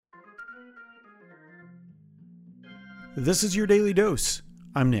This is your Daily Dose.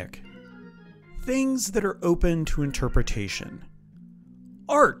 I'm Nick. Things that are open to interpretation.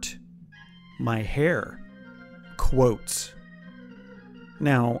 Art. My hair. Quotes.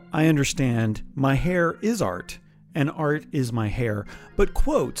 Now, I understand my hair is art, and art is my hair, but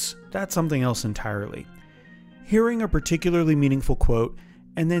quotes, that's something else entirely. Hearing a particularly meaningful quote,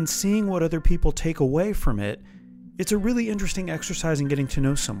 and then seeing what other people take away from it, it's a really interesting exercise in getting to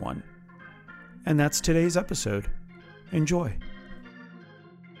know someone. And that's today's episode. Enjoy.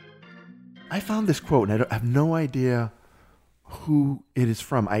 I found this quote, and I have no idea who it is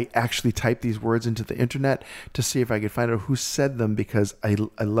from. I actually typed these words into the internet to see if I could find out who said them because I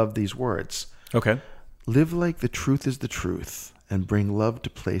love these words. Okay. Live like the truth is the truth and bring love to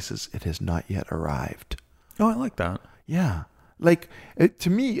places it has not yet arrived. Oh, I like that. Yeah. To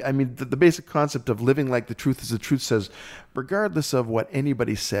me, I mean, the basic concept of living like the truth is the truth says, regardless of what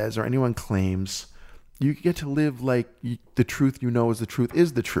anybody says or anyone claims, you get to live like the truth you know is the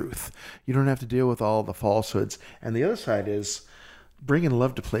truth. You don't have to deal with all the falsehoods. And the other side is bringing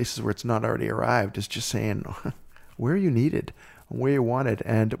love to places where it's not already arrived. Is just saying where you needed, where you wanted.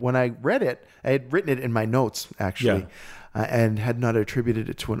 And when I read it, I had written it in my notes, actually, and had not attributed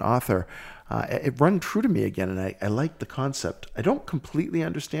it to an author. It rung true to me again, and I like the concept. I don't completely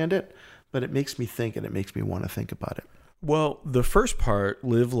understand it, but it makes me think, and it makes me want to think about it. Well, the first part,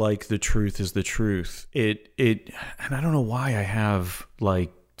 live like the truth is the truth. And I don't know why I have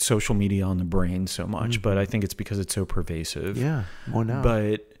like social media on the brain so much, but I think it's because it's so pervasive. Yeah, more now.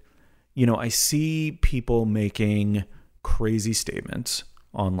 But, I see people making crazy statements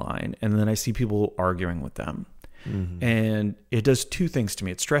online, and then I see people arguing with them. Mm-hmm. And it does two things to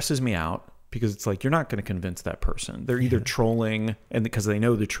me. It stresses me out because it's like, you're not going to convince that person. They're either trolling and because they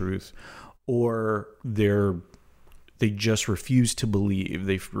know the truth, or they just refuse to believe.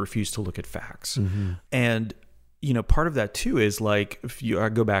 They refuse to look at facts. Mm-hmm. And, part of that too is like, if I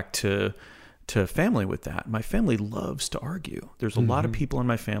go back to family with that, my family loves to argue. There's a lot of people in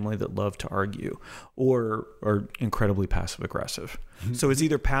my family that love to argue or are incredibly passive aggressive. So it's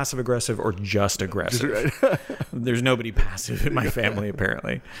either passive aggressive or just aggressive. There's nobody passive in my family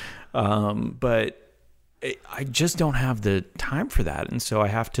apparently. But I just don't have the time for that. And so I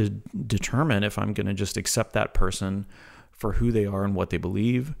have to determine if I'm going to just accept that person for who they are and what they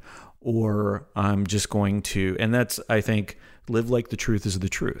believe, or I'm just going to, and that's, I think, live like the truth is the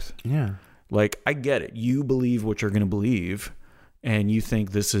truth. Yeah. Like, I get it. You believe what you're going to believe, and you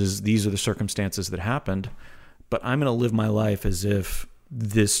think these are the circumstances that happened, but I'm going to live my life as if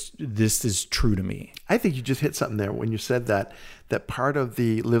this is true to me. I think you just hit something there when you said that part of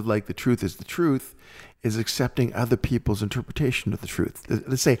the live like the truth is the truth is accepting other people's interpretation of the truth.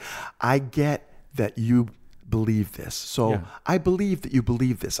 Let's say, I get that you believe this. So I believe that you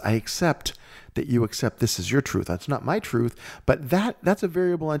believe this. I accept that you accept this as your truth. That's not my truth, but that's a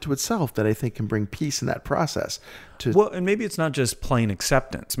variable unto itself that I think can bring peace in that process. Well, and maybe it's not just plain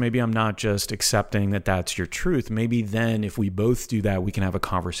acceptance. Maybe I'm not just accepting that that's your truth. Maybe then if we both do that, we can have a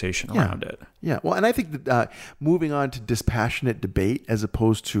conversation around it. Yeah. Well, and I think that moving on to dispassionate debate as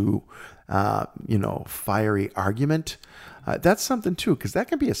opposed to, fiery argument, that's something too, because that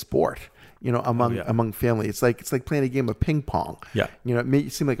can be a sport. Among family, it's like playing a game of ping pong. Yeah. It may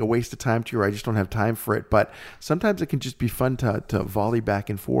seem like a waste of time to you, or I just don't have time for it. But sometimes it can just be fun to volley back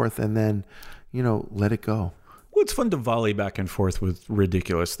and forth and then, let it go. Well, it's fun to volley back and forth with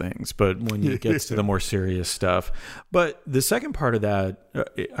ridiculous things, but when it gets to the more serious stuff. But the second part of that,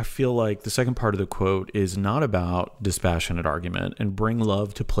 I feel like the second part of the quote is not about dispassionate argument and bring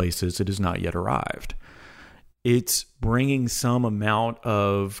love to places it has not yet arrived. It's bringing some amount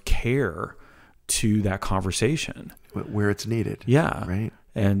of care to that conversation. Where it's needed. Yeah. Right.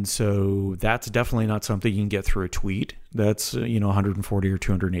 And so that's definitely not something you can get through a tweet. That's, 140 or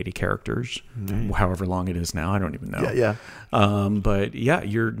 280 characters, however long it is now. I don't even know. Yeah. But yeah,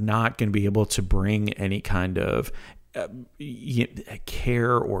 you're not going to be able to bring any kind of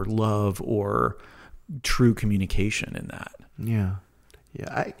care or love or true communication in that. Yeah.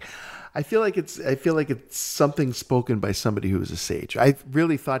 Yeah. I feel like it's something spoken by somebody who is a sage. I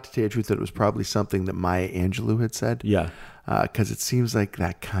really thought, to tell you the truth, that it was probably something that Maya Angelou had said. Yeah. Because it seems like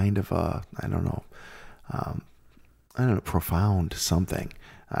that kind of profound something.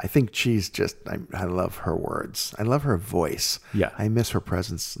 I think she's just, I love her words. I love her voice. Yeah. I miss her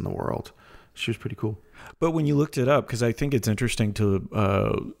presence in the world. She was pretty cool. But when you looked it up, because I think it's interesting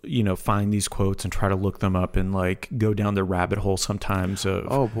to, find these quotes and try to look them up and like go down the rabbit hole sometimes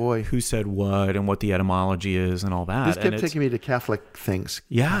of who said what and what the etymology is and all that. This kept taking me to Catholic things.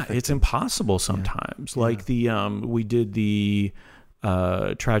 Yeah, it's impossible sometimes. Yeah. Like we did the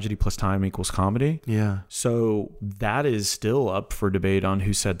tragedy plus time equals comedy. Yeah. So that is still up for debate on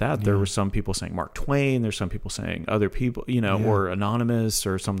who said that. There were some people saying Mark Twain. There's some people saying other people, or anonymous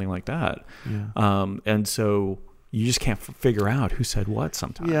or something like that. Yeah. And so you just can't figure out who said what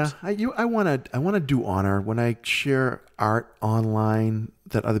sometimes. Yeah. I want to do honor when I share art online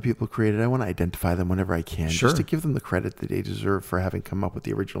that other people created. I want to identify them whenever I can, just to give them the credit that they deserve for having come up with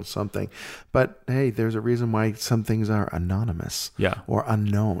the original something. But hey, there's a reason why some things are anonymous, or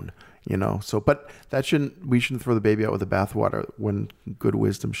unknown. So, but we shouldn't throw the baby out with the bathwater when good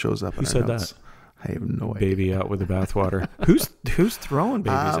wisdom shows up. Who said that? I have no idea. Baby out with the bathwater. Who's throwing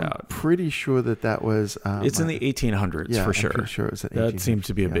babies out? Pretty sure that was. It's in the 1800s for sure. I'm pretty sure it was that seems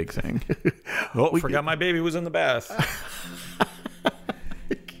to be a big thing. Forgot my baby was in the bath.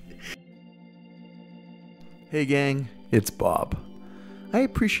 Hey gang, it's Bob. I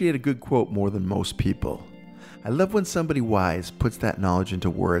appreciate a good quote more than most people. I love when somebody wise puts that knowledge into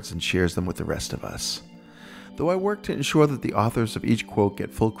words and shares them with the rest of us. Though I work to ensure that the authors of each quote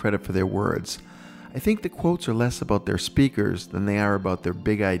get full credit for their words, I think the quotes are less about their speakers than they are about their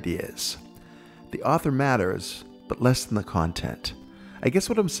big ideas. The author matters, but less than the content. I guess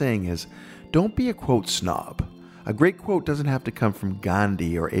what I'm saying is, don't be a quote snob. A great quote doesn't have to come from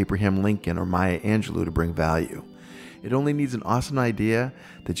Gandhi or Abraham Lincoln or Maya Angelou to bring value. It only needs an awesome idea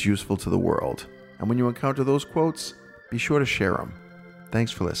that's useful to the world. And when you encounter those quotes, be sure to share them.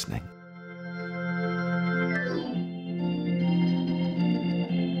 Thanks for listening.